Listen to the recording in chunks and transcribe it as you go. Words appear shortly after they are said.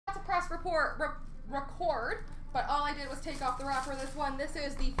record, but all I did was take off the wrapper of this one. This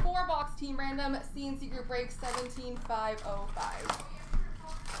is the 4-box team random CNC Group Break 17505.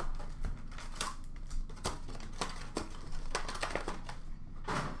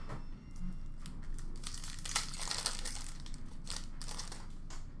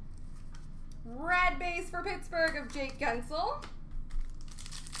 Red base for Pittsburgh of Jake Gensel.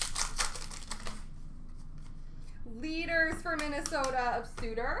 Leaders for Minnesota of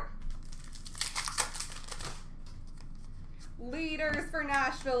Suter. Leaders for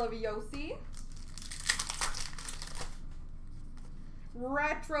Nashville of Yossi.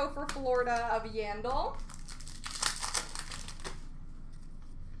 Retro for Florida of Yandel.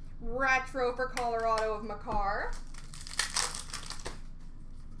 Retro for Colorado of Makar.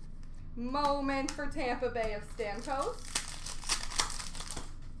 Moment for Tampa Bay of Stamkos.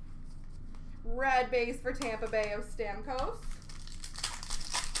 Red base for Tampa Bay of Stamkos.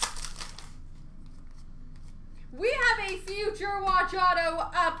 We have a Future Watch Auto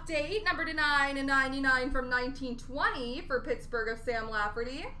update, number to 9/99 from 1920 for Pittsburgh of Sam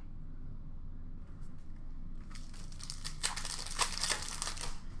Lafferty.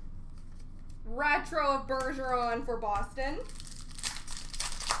 Retro of Bergeron for Boston.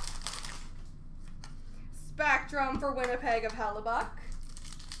 Spectrum for Winnipeg of Hellebuck.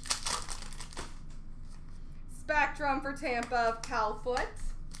 Spectrum for Tampa of Calfoot.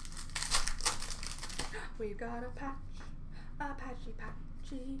 We've got a patchy.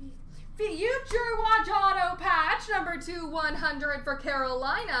 Future Watch Auto patch, number 2/100 for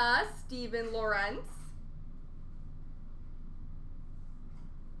Carolina, Steven Lorentz.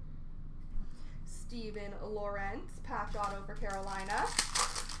 Steven Lorentz, patch auto for Carolina.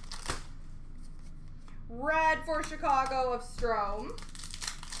 Red for Chicago of Strome.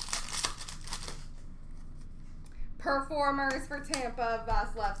 Performers for Tampa of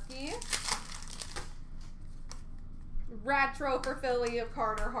Vasilevsky. Retro for Philly of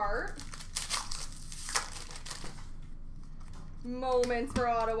Carter Hart. Moments for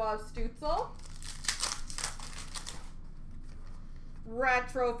Ottawa of Stützle.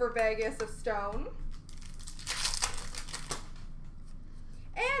 Retro for Vegas of Stone.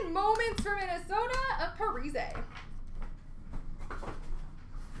 And moments for Minnesota of Parise.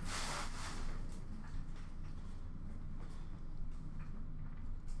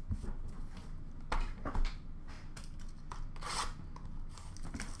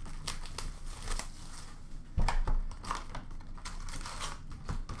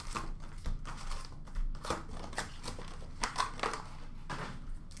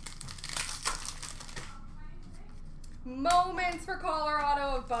 Moments for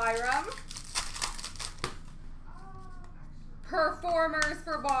Colorado of Byram. Performers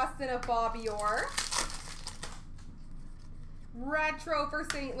for Boston of Bobby Orr. Retro for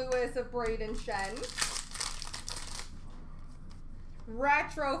St. Louis of Braden Shen.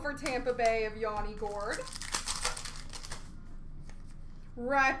 Retro for Tampa Bay of Yanni Gord.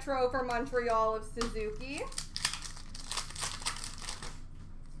 Retro for Montreal of Suzuki.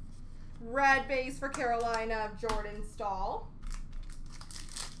 Red base for Carolina of Jordan Stahl.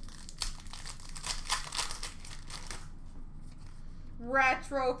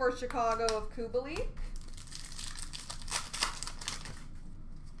 Retro for Chicago of Kubalik.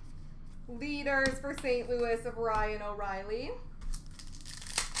 Leaders for St. Louis of Ryan O'Reilly.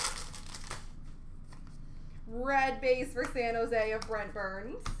 Red base for San Jose of Brent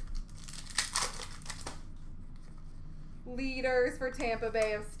Burns. Leaders for Tampa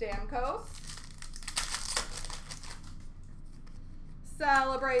Bay of Stamkos.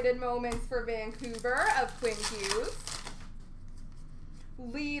 Celebrated moments for Vancouver of Quinn Hughes.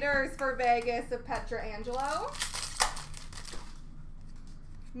 Leaders for Vegas of Pietrangelo.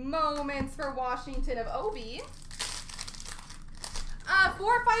 Moments for Washington of Obi.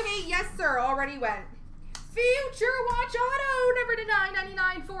 458, yes sir, already went. Future Watch Auto, number to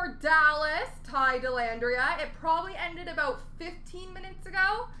 9/99 for Dallas, Ty Dellandrea. It probably ended about 15 minutes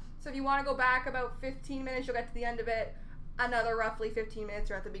ago. So if you want to go back about 15 minutes, you'll get to the end of it. Another roughly 15 minutes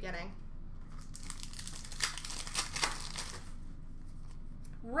or at the beginning.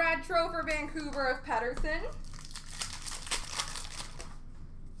 Retro for Vancouver of Pettersson.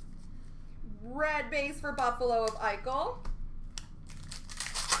 Red base for Buffalo of Eichel.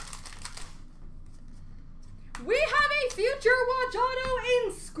 We have a Future Watch Auto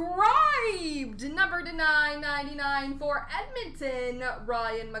inscribed, number to 9/99 for Edmonton,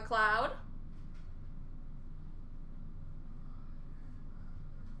 Ryan McLeod.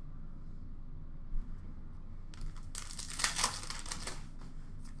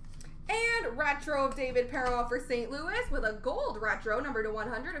 And retro of David Perron for St. Louis with a gold retro, number to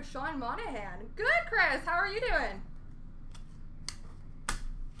 100 of Sean Monahan. Good, Chris. How are you doing?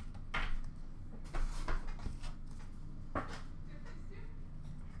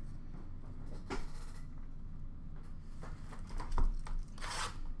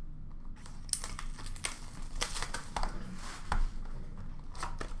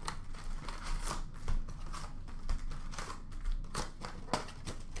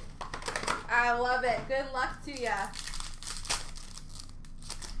 I love it. Good luck to ya.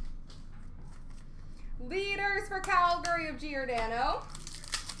 Leaders for Calgary of Giordano.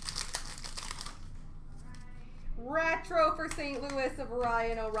 Retro for St. Louis of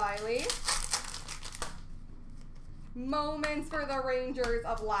Ryan O'Reilly. Moments for the Rangers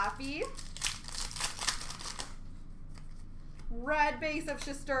of Laffy. Red base of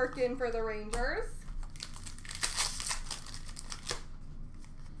Shesterkin for the Rangers.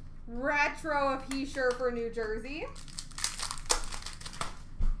 Retro of Heischer for New Jersey.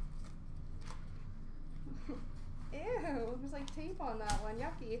 Ew, there's like tape on that one.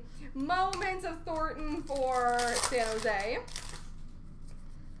 Yucky. Moments of Thornton for San Jose.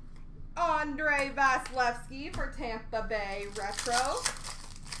 Andrei Vasilevsky for Tampa Bay Retro.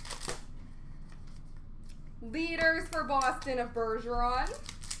 Leaders for Boston of Bergeron.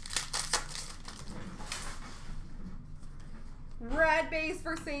 Red base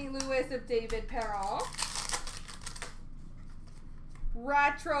for St. Louis of David Perron.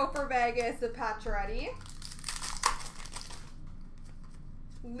 Retro for Vegas of Pacioretty.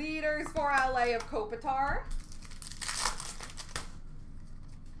 Leaders for LA of Kopitar.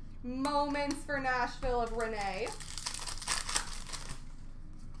 Moments for Nashville of Rene.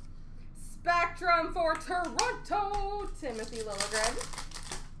 Spectrum for Toronto, Timothy Liljegren.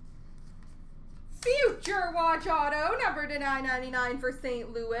 Future Watch Auto, number to 999 for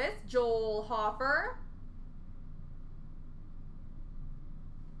St. Louis, Joel Hofer.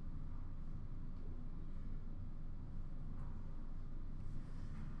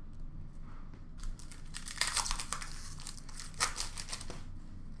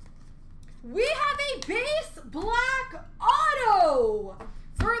 We have a base black auto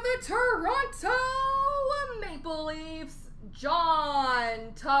for the Toronto Maple Leafs,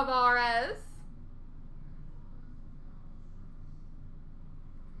 John Tavares.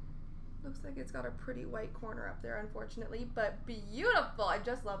 Looks like it's got a pretty white corner up there, unfortunately, but beautiful. I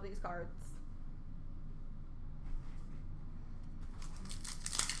just love these cards.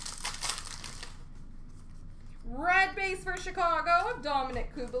 Red base for Chicago of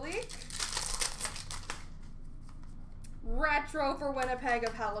Dominic Kubalik. Retro for Winnipeg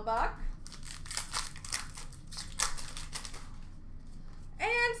of Hellebuck.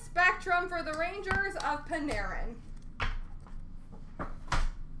 And Spectrum for the Rangers of Panarin.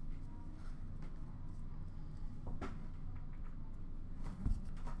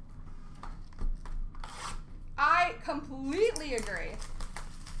 I completely agree.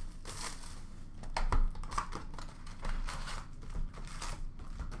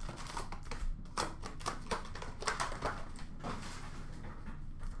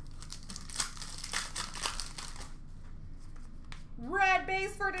 Red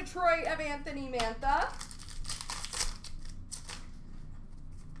base for Detroit of Anthony Mantha.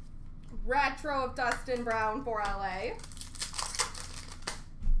 Retro of Dustin Brown for LA.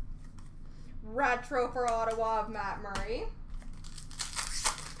 Retro for Ottawa of Matt Murray.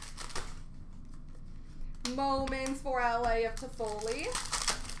 Moments for LA of Toffoli.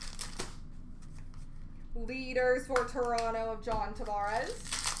 Leaders for Toronto of John Tavares.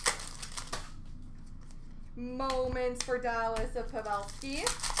 Moments for Dallas of Pavelski.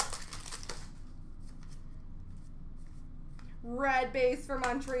 Red base for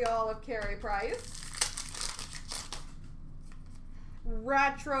Montreal of Carey Price.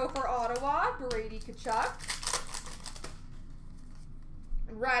 Retro for Ottawa, Brady Tkachuk.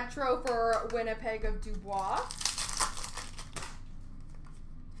 Retro for Winnipeg of Dubois.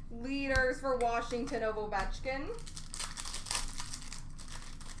 Leaders for Washington of Ovechkin.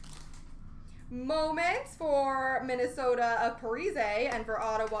 Moments for Minnesota of Parise and for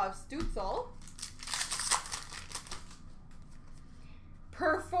Ottawa of Stützle.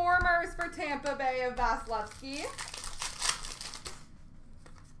 Performers for Tampa Bay of Vasilevsky.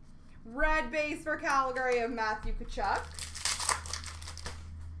 Red base for Calgary of Matthew Tkachuk.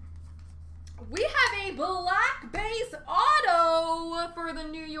 We have a black base auto for the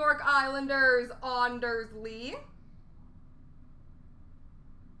New York Islanders, Anders Lee.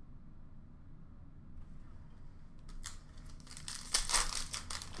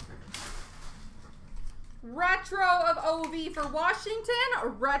 Retro of OV for Washington.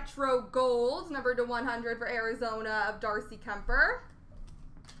 Retro gold, number to 100 for Arizona of Darcy Kemper.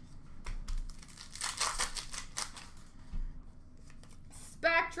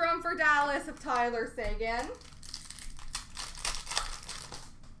 Spectrum for Dallas of Tyler Seguin.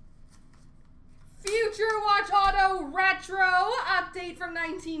 Future Watch Auto Retro update from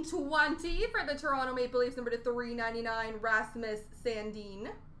 1920 for the Toronto Maple Leafs, number to 399, Rasmus Sandin.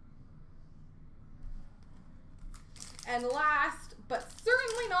 And last, but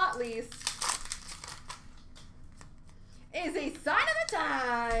certainly not least, is a sign of the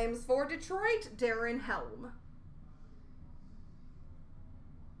times for Detroit, Darren Helm.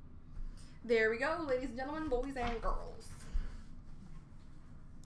 There we go, ladies and gentlemen, boys and girls.